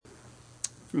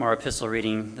From our epistle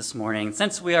reading this morning,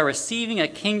 since we are receiving a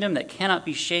kingdom that cannot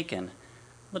be shaken,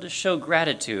 let us show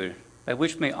gratitude by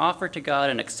which we may offer to God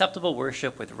an acceptable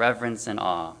worship with reverence and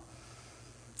awe.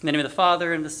 In the name of the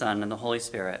Father, and the Son, and the Holy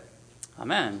Spirit.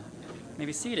 Amen. You may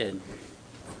be seated.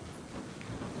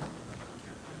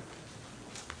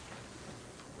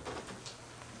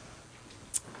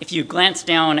 If you glance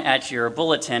down at your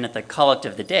bulletin at the collect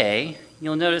of the day,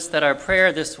 you'll notice that our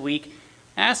prayer this week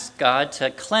asks God to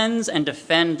cleanse and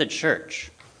defend the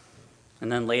church,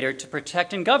 and then later to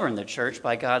protect and govern the church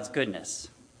by God's goodness.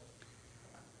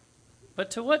 But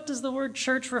to what does the word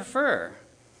church refer?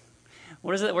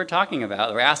 What is it that we're talking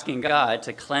about? We're asking God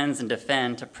to cleanse and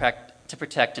defend, to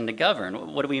protect and to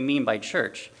govern. What do we mean by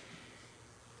church?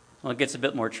 Well, it gets a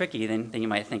bit more tricky than you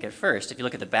might think at first. If you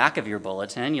look at the back of your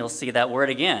bulletin, you'll see that word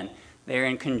again. They're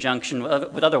in conjunction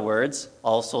with other words,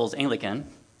 All Souls Anglican.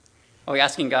 Are we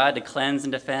asking God to cleanse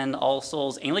and defend All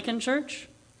Souls Anglican Church?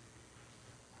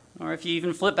 Or if you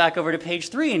even flip back over to page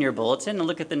 3 in your bulletin and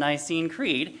look at the Nicene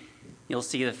Creed, you'll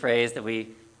see the phrase that we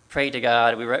pray to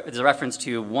God. There's a reference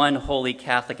to one holy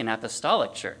Catholic and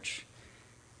Apostolic Church.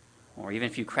 Or even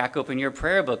if you crack open your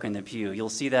prayer book in the pew, you'll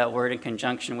see that word in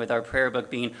conjunction with our prayer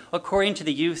book being according to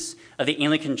the use of the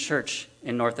Anglican Church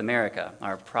in North America,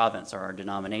 our province or our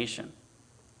denomination.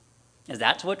 Is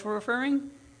that to what we're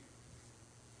referring?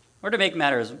 Or to make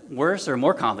matters worse or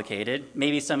more complicated,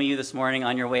 maybe some of you this morning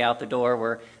on your way out the door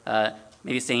were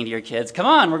maybe saying to your kids, "Come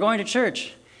on, we're going to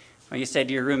church." Or you said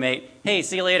to your roommate, "Hey,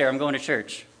 see you later, I'm going to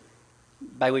church."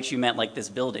 By which you meant like this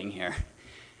building here.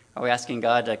 Are we asking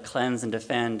God to cleanse and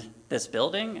defend this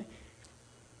building?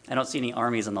 I don't see any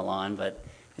armies on the lawn, but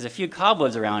there's a few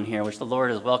cobwebs around here which the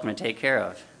Lord is welcome to take care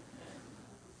of.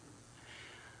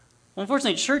 Well,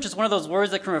 unfortunately, church is one of those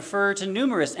words that can refer to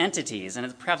numerous entities,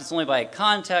 and perhaps it's only by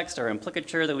context or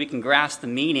implicature that we can grasp the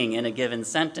meaning in a given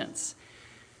sentence.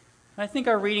 I think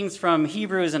our readings from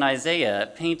Hebrews and Isaiah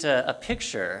paint a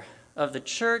picture of the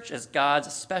church as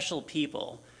God's special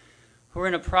people who are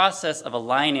in a process of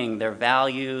aligning their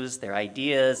values, their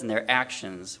ideas, and their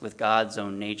actions with God's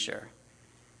own nature.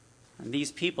 And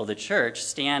these people, the church,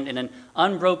 stand in an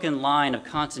unbroken line of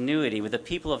continuity with the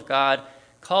people of God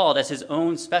called as his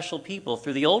own special people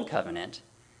through the Old Covenant.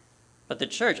 But the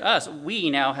church, us, we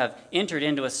now have entered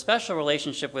into a special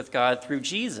relationship with God through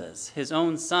Jesus, his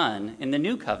own Son, in the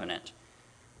New Covenant.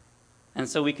 And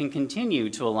so we can continue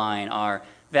to align our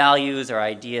values, our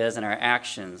ideas, and our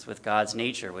actions with God's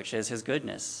nature, which is his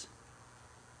goodness.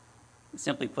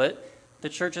 Simply put, the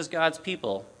church is God's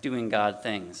people doing God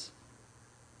things.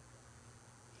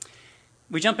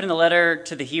 We jump into the letter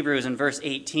to the Hebrews in verse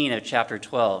 18 of chapter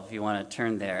 12, if you want to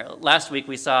turn there. Last week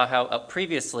we saw how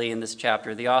previously in this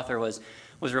chapter the author was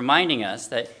reminding us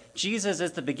that Jesus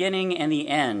is the beginning and the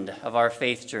end of our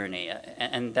faith journey,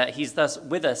 and that he's thus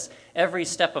with us every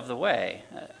step of the way,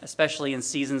 especially in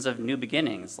seasons of new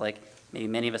beginnings, like maybe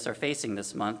many of us are facing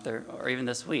this month or even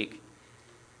this week.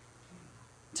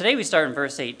 Today we start in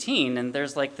verse 18, and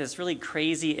there's like this really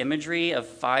crazy imagery of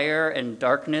fire and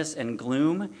darkness and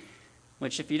gloom,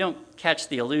 which if you don't catch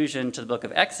the allusion to the book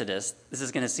of Exodus, this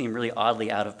is going to seem really oddly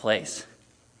out of place.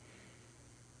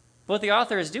 What the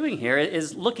author is doing here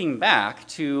is looking back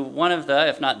to one of the,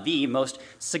 if not the, most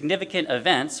significant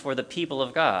events for the people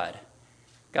of God,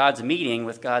 God's meeting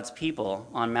with God's people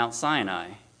on Mount Sinai.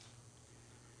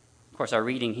 Of course, our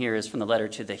reading here is from the letter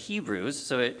to the Hebrews,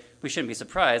 so we shouldn't be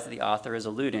surprised that the author is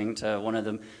alluding to one of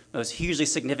the most hugely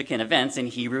significant events in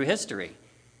Hebrew history,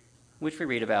 which we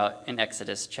read about in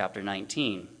Exodus chapter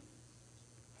 19.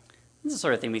 This is the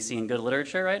sort of thing we see in good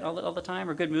literature, right, all the time,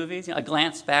 or good movies. A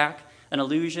glance back, an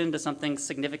allusion to something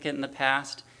significant in the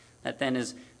past that then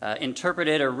is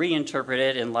interpreted or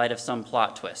reinterpreted in light of some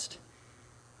plot twist.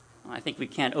 I think we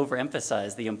can't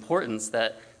overemphasize the importance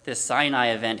that this Sinai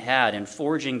event had in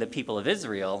forging the people of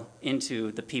Israel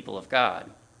into the people of God.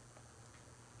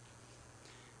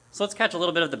 So let's catch a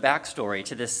little bit of the backstory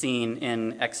to this scene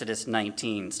in Exodus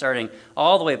 19, starting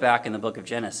all the way back in the book of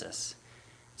Genesis.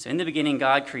 So in the beginning,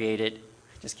 God created...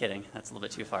 Just kidding, that's a little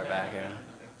bit too far back here.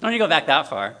 Don't need to go back that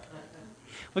far.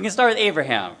 We can start with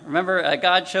Abraham. Remember,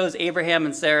 God chose Abraham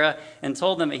and Sarah and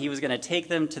told them that he was going to take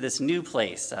them to this new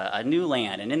place, a new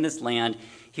land. And in this land,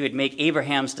 he would make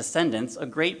Abraham's descendants a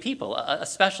great people, a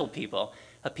special people,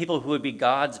 a people who would be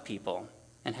God's people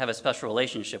and have a special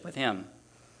relationship with him.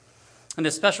 And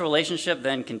this special relationship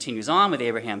then continues on with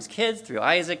Abraham's kids through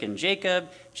Isaac and Jacob,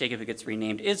 who gets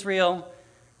renamed Israel.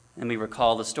 And we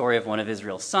recall the story of one of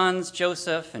Israel's sons,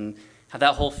 Joseph, and how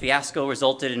that whole fiasco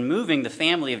resulted in moving the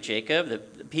family of Jacob, the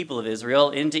people of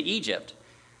Israel, into Egypt.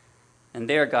 And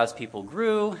there God's people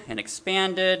grew and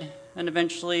expanded, and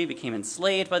eventually became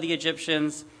enslaved by the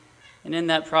Egyptians, and in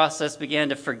that process began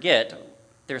to forget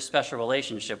their special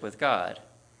relationship with God.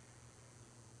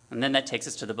 And then that takes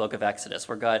us to the book of Exodus,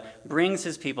 where God brings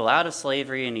his people out of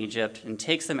slavery in Egypt and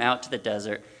takes them out to the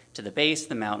desert, to the base of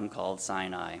the mountain called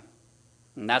Sinai.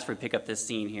 And that's where we pick up this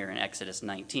scene here in Exodus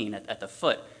 19, at the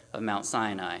foot of Mount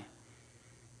Sinai.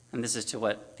 And this is to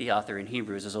what the author in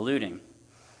Hebrews is alluding.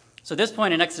 So at this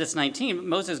point in Exodus 19,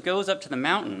 Moses goes up to the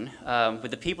mountain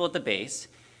with the people at the base,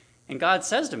 and God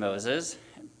says to Moses,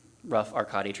 rough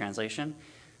Arcadi translation,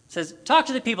 says, "Talk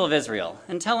to the people of Israel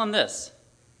and tell them this.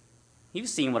 You've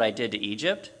seen what I did to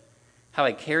Egypt, how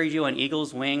I carried you on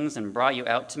eagle's wings and brought you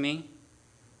out to me.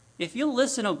 If you'll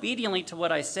listen obediently to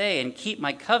what I say and keep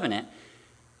my covenant,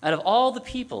 out of all the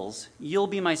peoples, you'll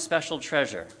be my special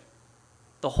treasure.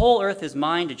 The whole earth is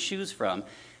mine to choose from,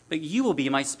 but you will be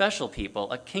my special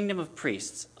people, a kingdom of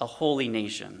priests, a holy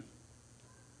nation."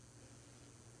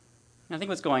 I think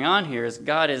what's going on here is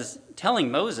God is telling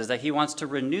Moses that he wants to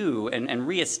renew and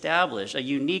reestablish a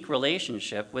unique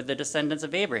relationship with the descendants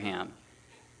of Abraham.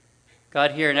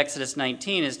 God here in Exodus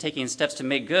 19 is taking steps to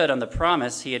make good on the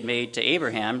promise he had made to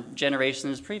Abraham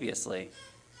generations previously.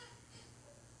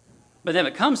 But then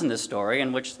it comes in this story,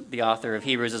 in which the author of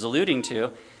Hebrews is alluding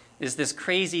to, is this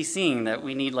crazy scene that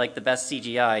we need like the best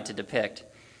CGI to depict.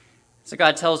 So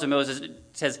God tells to Moses,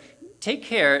 says, "Take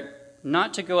care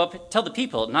not to go up, tell the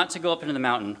people not to go up into the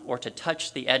mountain or to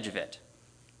touch the edge of it.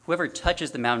 Whoever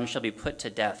touches the mountain shall be put to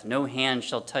death. No hand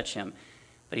shall touch him,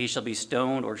 but he shall be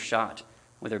stoned or shot.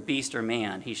 Whether beast or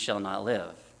man, he shall not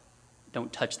live."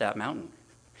 Don't touch that mountain.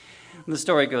 And the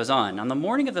story goes on. On the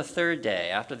morning of the third day,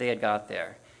 after they had got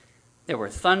there were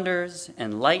thunders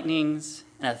and lightnings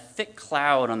and a thick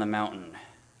cloud on the mountain,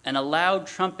 and a loud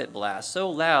trumpet blast, so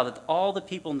loud that all the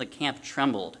people in the camp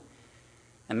trembled.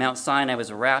 And Mount Sinai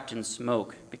was wrapped in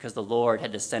smoke because the Lord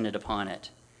had descended upon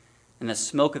it. And the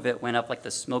smoke of it went up like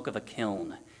the smoke of a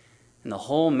kiln. And the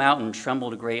whole mountain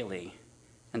trembled greatly,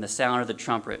 and the sound of the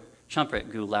trumpet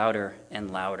grew louder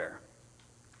and louder.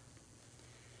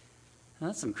 Now,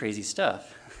 that's some crazy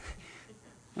stuff.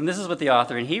 And this is what the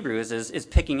author in Hebrews is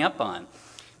picking up on.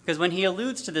 Because when he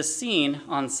alludes to this scene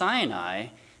on Sinai,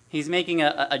 he's making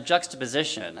a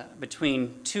juxtaposition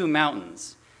between two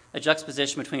mountains, a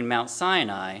juxtaposition between Mount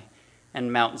Sinai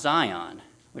and Mount Zion,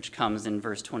 which comes in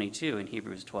verse 22 in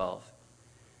Hebrews 12.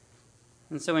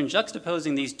 And so in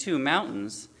juxtaposing these two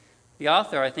mountains, the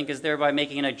author, I think, is thereby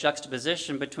making a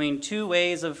juxtaposition between two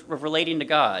ways of relating to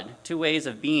God, two ways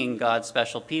of being God's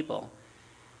special people.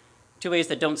 Two ways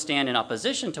that don't stand in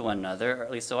opposition to one another, or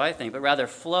at least so I think, but rather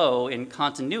flow in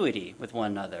continuity with one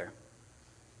another.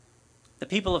 The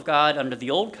people of God under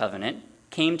the Old Covenant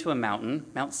came to a mountain,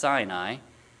 Mount Sinai,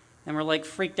 and were like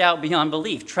freaked out beyond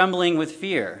belief, trembling with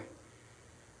fear.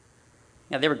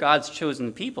 Yeah, they were God's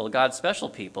chosen people, God's special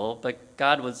people, but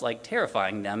God was like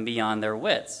terrifying them beyond their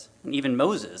wits. And even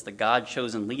Moses, the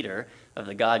God-chosen leader of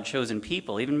the God-chosen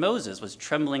people, even Moses was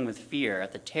trembling with fear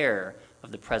at the terror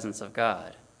of the presence of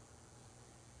God.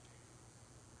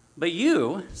 But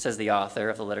you, says the author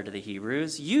of the letter to the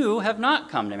Hebrews, you have not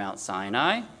come to Mount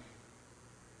Sinai.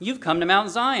 You've come to Mount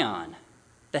Zion,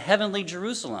 the heavenly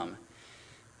Jerusalem.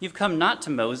 You've come not to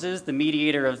Moses, the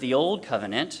mediator of the old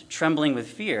covenant, trembling with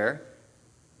fear,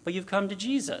 but you've come to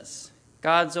Jesus,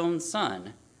 God's own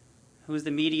Son, who is the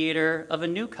mediator of a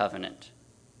new covenant.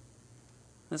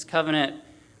 This covenant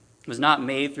was not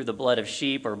made through the blood of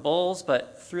sheep or bulls,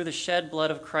 but through the shed blood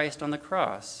of Christ on the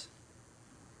cross.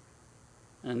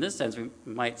 And in this sense, we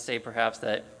might say perhaps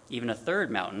that even a third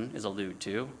mountain is alluded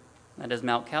to, that is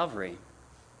Mount Calvary.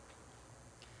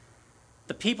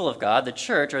 The people of God, the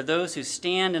church, are those who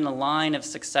stand in a line of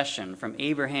succession from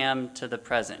Abraham to the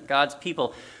present. God's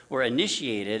people were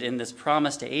initiated in this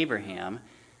promise to Abraham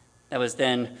that was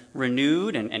then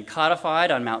renewed and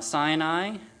codified on Mount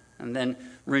Sinai, and then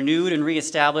renewed and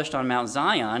reestablished on Mount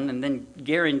Zion, and then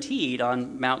guaranteed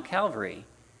on Mount Calvary,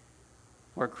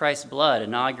 where Christ's blood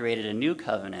inaugurated a new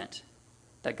covenant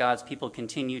that God's people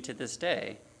continue to this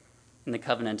day in the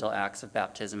covenantal acts of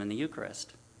baptism and the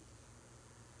Eucharist.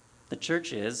 The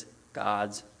church is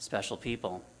God's special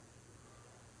people.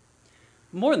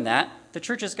 More than that, the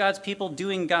church is God's people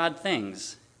doing God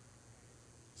things.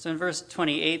 So in verse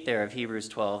 28 there of Hebrews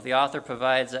 12, the author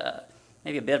provides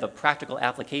maybe a bit of a practical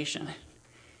application.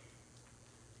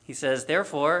 He says,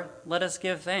 "Therefore, let us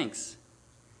give thanks."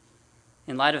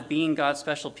 In light of being God's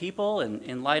special people, and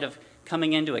in light of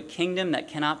coming into a kingdom that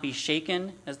cannot be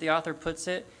shaken, as the author puts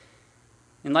it,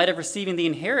 in light of receiving the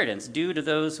inheritance due to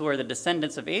those who are the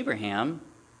descendants of Abraham,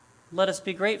 let us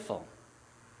be grateful.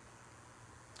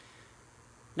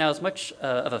 Now, as much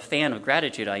of a fan of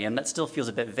gratitude I am, that still feels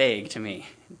a bit vague to me.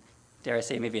 Dare I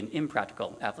say, maybe an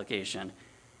impractical application.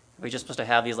 Are we just supposed to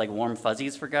have these like warm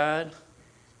fuzzies for God?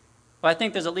 Well, I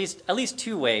think there's at least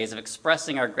two ways of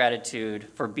expressing our gratitude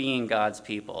for being God's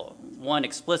people. One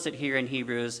explicit here in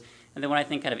Hebrews, and then one I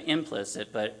think kind of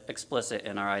implicit but explicit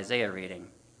in our Isaiah reading.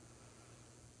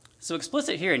 So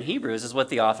explicit here in Hebrews is what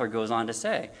the author goes on to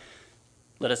say.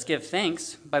 Let us give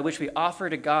thanks by which we offer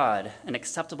to God an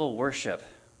acceptable worship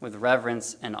with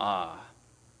reverence and awe.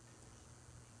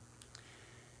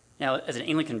 Now, as an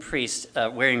Anglican priest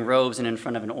wearing robes and in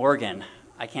front of an organ,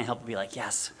 I can't help but be like,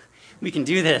 yes, we can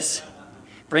do this.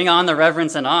 Bring on the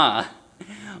reverence and awe.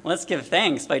 Let's give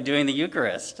thanks by doing the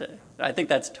Eucharist. I think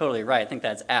that's totally right. I think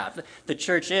that's apt. The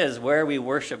church is where we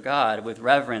worship God with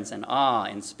reverence and awe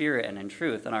in spirit and in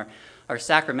truth. And our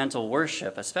sacramental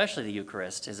worship, especially the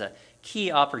Eucharist, is a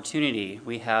key opportunity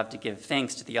we have to give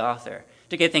thanks to the author,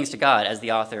 to give thanks to God, as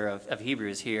the author of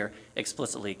Hebrews here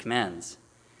explicitly commends.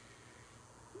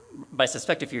 But I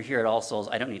suspect if you're here at All Souls,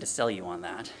 I don't need to sell you on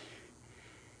that.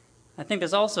 I think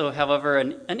there's also, however,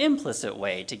 an implicit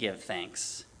way to give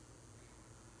thanks.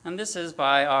 And this is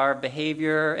by our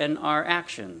behavior and our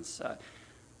actions.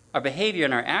 Our behavior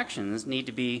and our actions need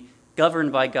to be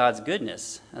governed by God's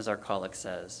goodness, as our collect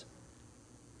says.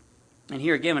 And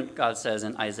here again, God says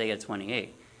in Isaiah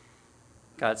 28,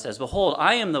 God says, "Behold,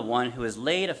 I am the one who has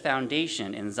laid a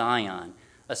foundation in Zion,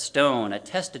 a stone, a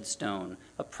tested stone,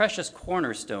 a precious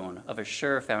cornerstone of a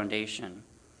sure foundation.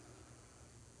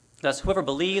 Thus whoever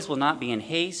believes will not be in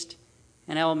haste,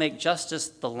 and I will make justice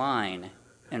the line,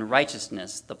 and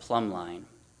righteousness the plumb line."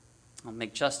 I'll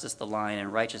make justice the line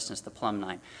and righteousness the plumb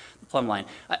line.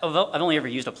 I've only ever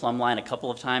used a plumb line a couple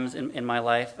of times in my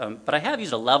life, but I have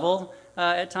used a level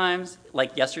at times,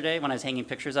 like yesterday when I was hanging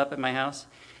pictures up at my house.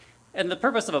 And the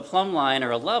purpose of a plumb line or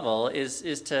a level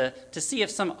is to see if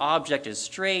some object is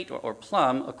straight or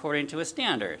plumb according to a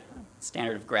standard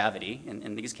of gravity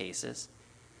in these cases.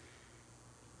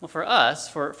 Well, for us,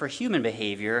 for human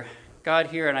behavior, God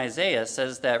here in Isaiah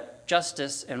says that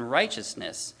justice and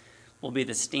righteousness will be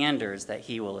the standards that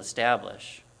he will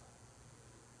establish.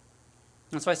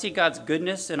 And so I see God's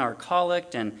goodness in our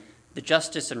collect, and the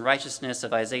justice and righteousness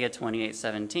of Isaiah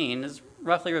 28:17 is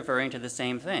roughly referring to the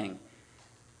same thing.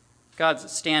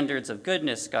 God's standards of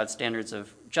goodness, God's standards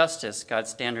of justice,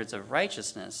 God's standards of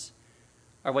righteousness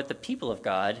are what the people of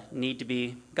God need to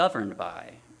be governed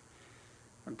by.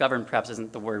 Or governed perhaps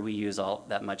isn't the word we use all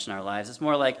that much in our lives. It's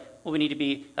more like what we need to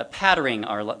be pattern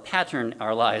our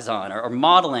lives on, or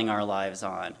modeling our lives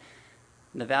on.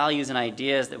 And the values and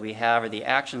ideas that we have or the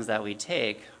actions that we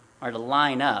take are to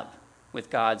line up with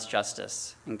God's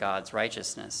justice and God's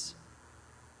righteousness.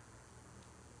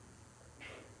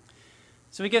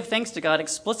 So we give thanks to God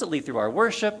explicitly through our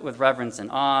worship with reverence and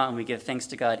awe, and we give thanks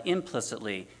to God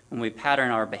implicitly when we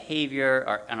pattern our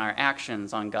behavior and our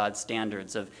actions on God's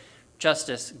standards of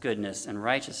justice, goodness, and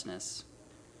righteousness.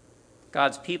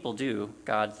 God's people do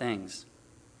God things.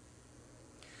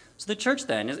 So the church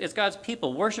then is God's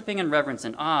people worshiping in reverence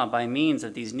and awe by means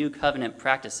of these new covenant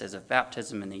practices of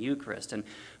baptism and the Eucharist, and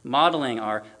modeling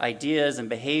our ideas and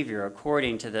behavior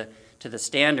according to the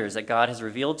standards that God has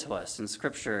revealed to us in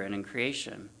Scripture and in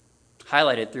creation,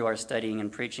 highlighted through our studying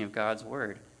and preaching of God's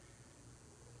Word.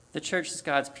 The church is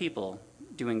God's people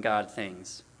doing God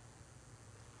things.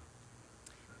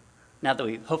 Now that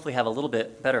we hopefully have a little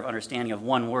bit better understanding of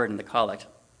one word in the collect,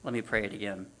 let me pray it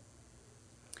again.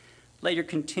 Let your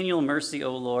continual mercy,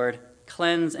 O Lord,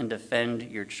 cleanse and defend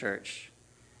your church.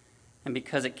 And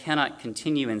because it cannot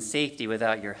continue in safety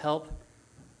without your help,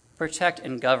 protect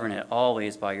and govern it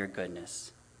always by your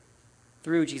goodness.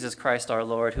 Through Jesus Christ our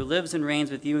Lord, who lives and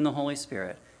reigns with you in the Holy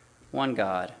Spirit, one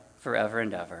God, forever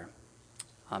and ever.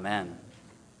 Amen.